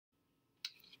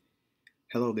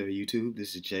Hello there YouTube,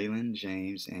 this is Jalen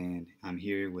James and I'm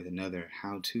here with another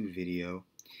how-to video.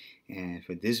 And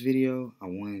for this video I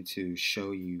wanted to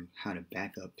show you how to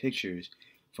back up pictures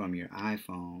from your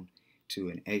iPhone to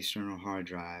an external hard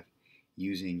drive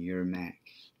using your Mac.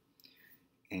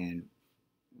 And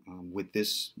with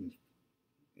this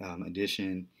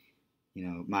addition,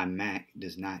 my Mac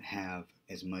does not have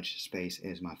as much space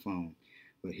as my phone.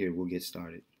 But here, we'll get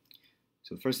started.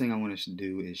 So the first thing I want us to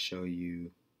do is show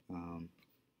you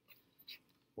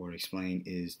or explain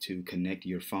is to connect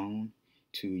your phone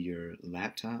to your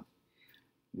laptop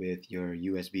with your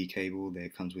USB cable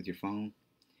that comes with your phone.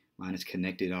 Mine is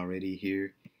connected already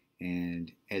here,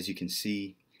 and as you can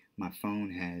see, my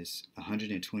phone has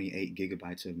 128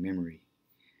 gigabytes of memory.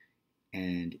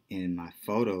 And in my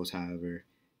photos, however,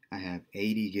 I have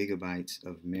 80 gigabytes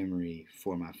of memory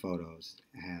for my photos.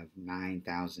 I have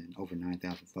over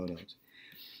 9,000 photos.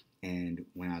 And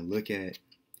when I look at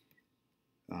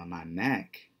my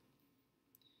Mac,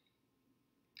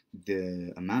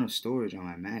 the amount of storage on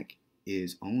my Mac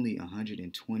is only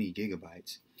 120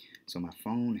 gigabytes. So my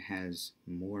phone has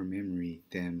more memory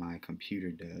than my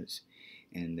computer does.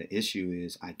 And the issue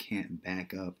is I can't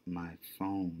back up my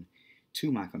phone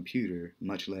to my computer,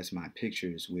 much less my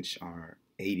pictures, which are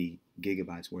 80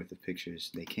 gigabytes worth of pictures.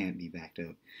 They can't be backed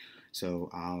up. So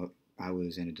I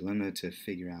was in a dilemma to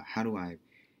figure out how do I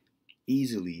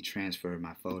easily transfer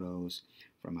my photos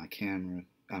from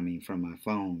from my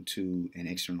phone to an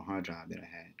external hard drive that I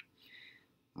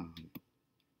had.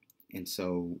 And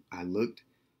so I looked,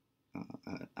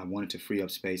 I wanted to free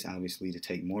up space, obviously, to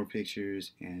take more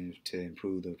pictures and to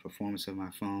improve the performance of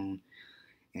my phone,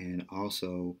 and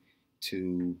also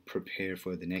to prepare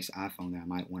for the next iPhone that I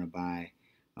might want to buy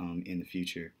in the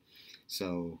future.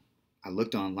 So I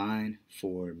looked online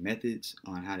for methods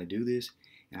on how to do this,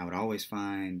 and I would always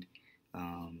find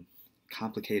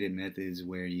complicated methods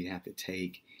where you have to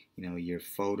take, your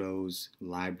photos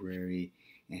library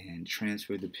and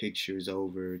transfer the pictures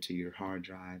over to your hard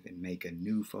drive and make a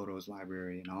new photos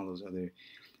library and all those other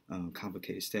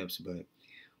complicated steps. But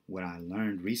what I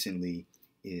learned recently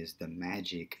is the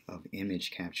magic of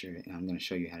image capture, and I'm going to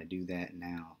show you how to do that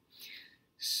now.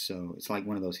 So it's like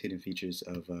one of those hidden features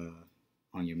of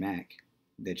on your Mac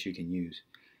that you can use.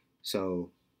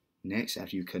 So next,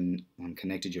 after you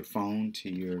connected your phone to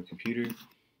your computer,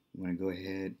 you want to go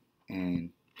ahead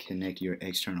and connect your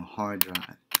external hard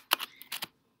drive.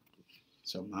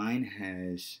 So mine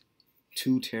has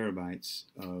 2 terabytes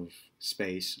of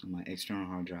space on my external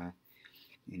hard drive,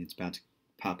 and it's about to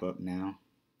pop up now.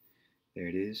 There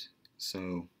it is.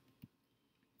 So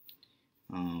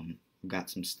I've got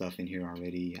some stuff in here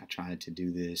already. I tried to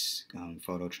do this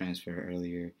photo transfer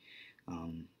earlier,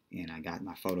 and I got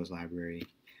my photos library.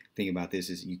 The thing about this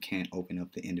is you can't open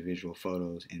up the individual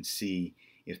photos and see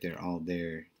if they're all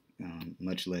there,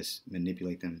 much less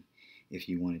manipulate them if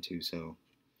you wanted to. So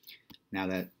now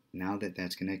that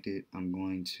that's connected, I'm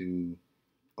going to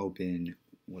open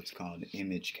what's called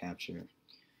image capture.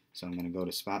 So I'm going to go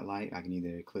to Spotlight. I can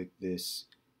either click this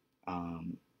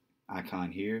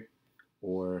icon here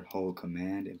or hold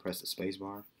Command and press the space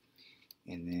bar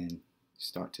and then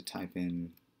start to type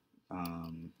in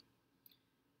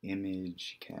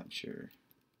image capture.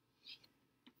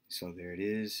 So there it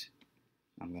is.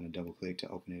 I'm going to double click to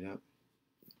open it up.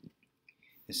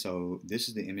 And so this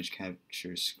is the image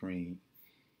capture screen.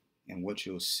 And what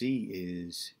you'll see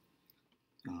is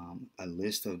a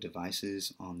list of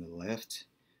devices on the left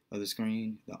of the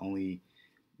screen. The only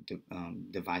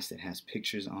device that has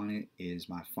pictures on it is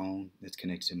my phone that's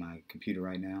connected to my computer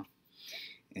right now.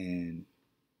 And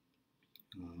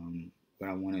what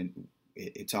I wanted,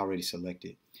 it's already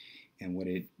selected. And what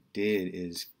it did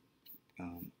is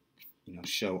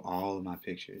show all of my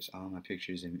pictures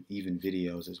and even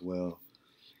videos as well.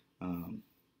 And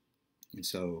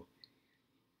so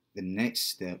the next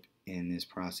step in this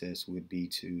process would be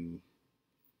to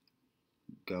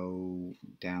go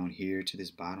down here to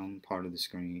this bottom part of the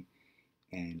screen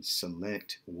and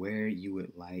select where you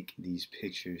would like these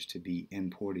pictures to be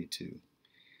imported to.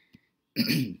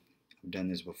 I've done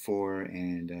this before,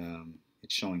 and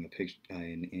it's showing a picture,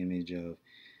 an image of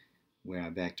where I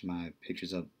backed my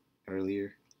pictures up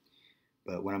earlier.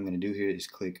 But what I'm going to do here is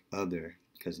click Other,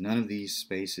 because none of these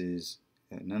places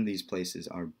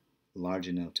are large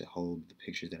enough to hold the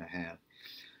pictures that I have.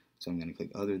 So I'm going to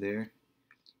click Other there,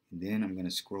 and then I'm going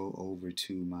to scroll over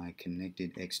to my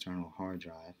connected external hard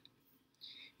drive,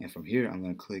 and from here I'm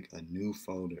going to click a new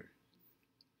folder.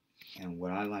 And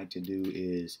what I like to do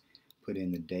is put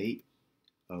in the date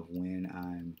of when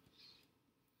I'm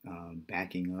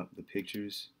backing up the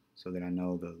pictures, so that I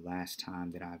know the last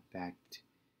time that I backed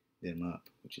them up,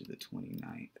 which is the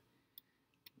 29th,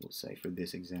 we'll say, for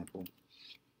this example.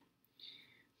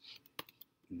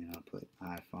 And then I'll put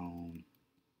iPhone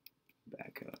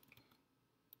backup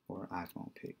or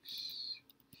iPhone pics.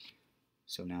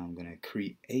 So now I'm going to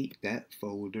create that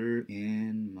folder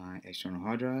in my external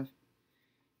hard drive.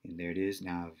 And there it is.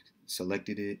 Now I've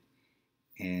selected it,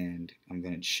 and I'm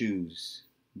going to choose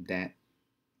that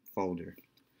folder.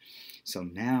 So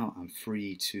now I'm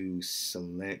free to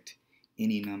select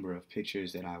any number of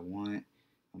pictures that I want.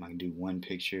 I can do one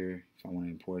picture if I want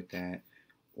to import that,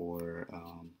 or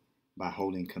by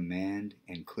holding Command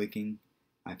and clicking,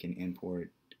 I can import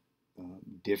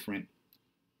different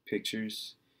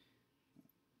pictures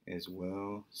as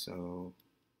well. So,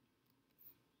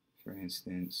 for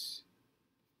instance,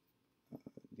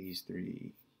 these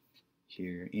three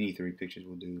here, any three pictures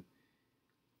will do,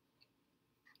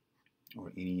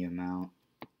 or any amount.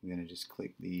 I'm going to just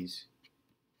click these.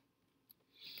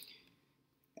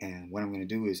 And what I'm going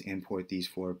to do is import these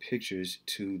 4 pictures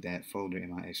to that folder in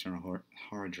my external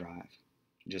hard drive.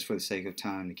 Just for the sake of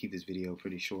time, to keep this video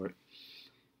pretty short,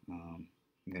 I'm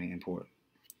going to import.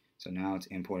 So now it's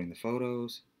importing the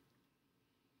photos,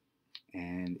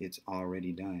 and it's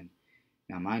already done.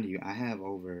 Now, mind you, I have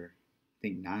over, I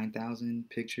think, 9,000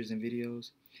 pictures and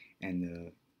videos,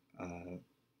 and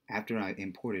after I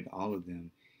imported all of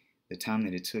them, the time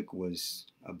that it took was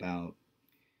about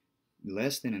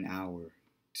less than an hour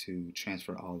to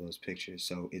transfer all those pictures.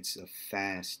 So it's a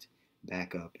fast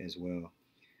backup as well.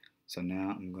 So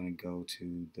now I'm going to go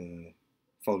to the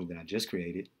folder that I just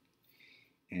created,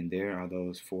 and there are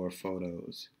those 4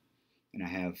 photos, and I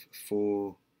have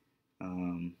full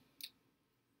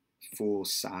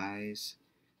size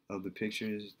of the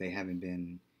pictures. They haven't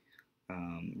been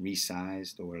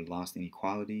resized or lost any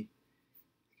quality.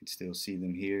 I can still see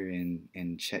them here,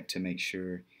 and check to make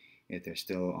sure if they're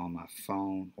still on my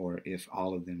phone or if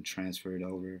all of them transferred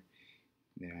over.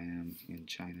 There I am in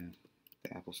China,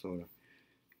 the Apple Store,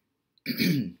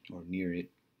 or near it.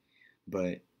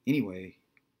 But anyway,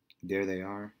 there they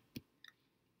are.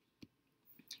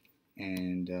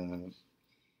 And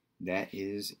that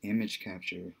is image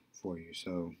capture for you.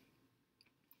 So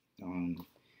a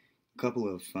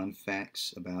couple of fun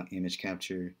facts about image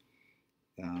capture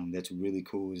that's really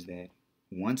cool is that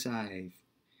once I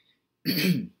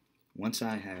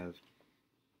have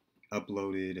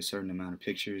uploaded a certain amount of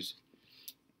pictures,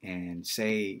 and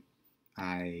say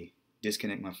I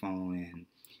disconnect my phone and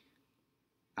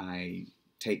I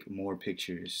take more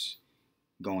pictures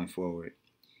going forward,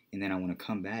 and then I want to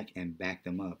come back and back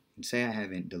them up, and say I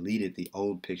haven't deleted the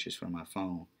old pictures from my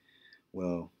phone,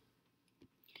 well,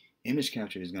 image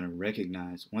capture is going to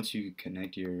recognize, once you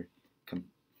connect your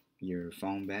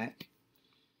phone back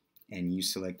and you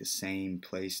select the same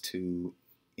place to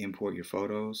import your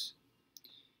photos,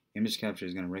 image capture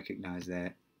is going to recognize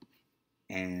that,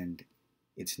 and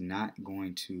it's not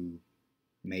going to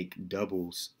make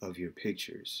doubles of your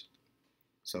pictures.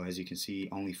 So as you can see,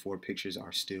 only 4 pictures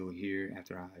are still here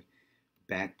after I've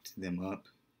backed them up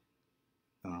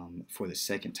for the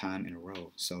second time in a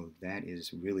row. So that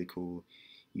is really cool.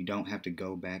 You don't have to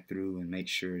go back through and make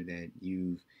sure that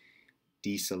you've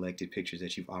deselected pictures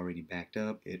that you've already backed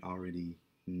up. It already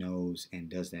knows and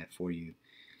does that for you.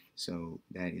 So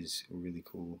that is really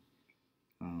cool.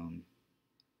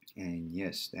 And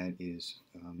yes, that is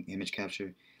image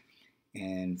capture.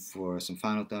 And for some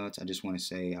final thoughts, I just want to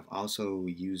say I've also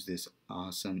used this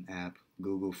awesome app,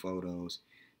 Google Photos,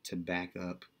 to back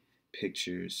up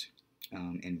pictures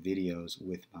and videos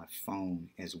with my phone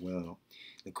as well.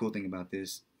 The cool thing about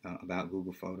this, about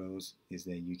Google Photos, is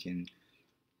that you can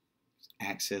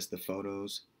access the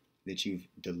photos that you've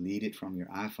deleted from your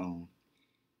iPhone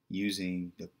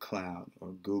using the cloud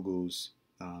or Google's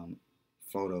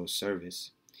photo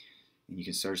service. And you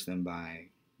can search them by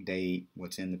date,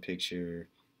 what's in the picture,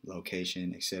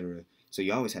 location, etc. So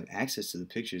you always have access to the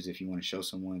pictures. If you want to show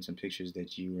someone some pictures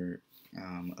that you were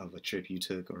of a trip you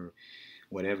took or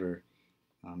whatever,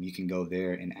 you can go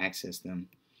there and access them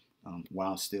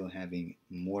while still having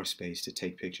more space to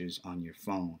take pictures on your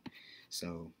phone.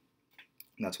 So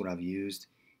that's what I've used.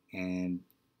 And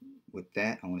with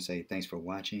that, I want to say thanks for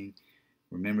watching.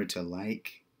 Remember to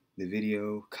like the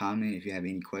video, comment if you have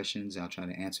any questions. I'll try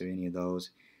to answer any of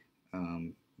those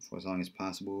for as long as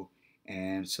possible,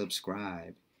 and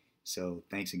subscribe. So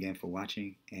thanks again for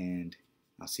watching, and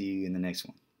I'll see you in the next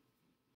one.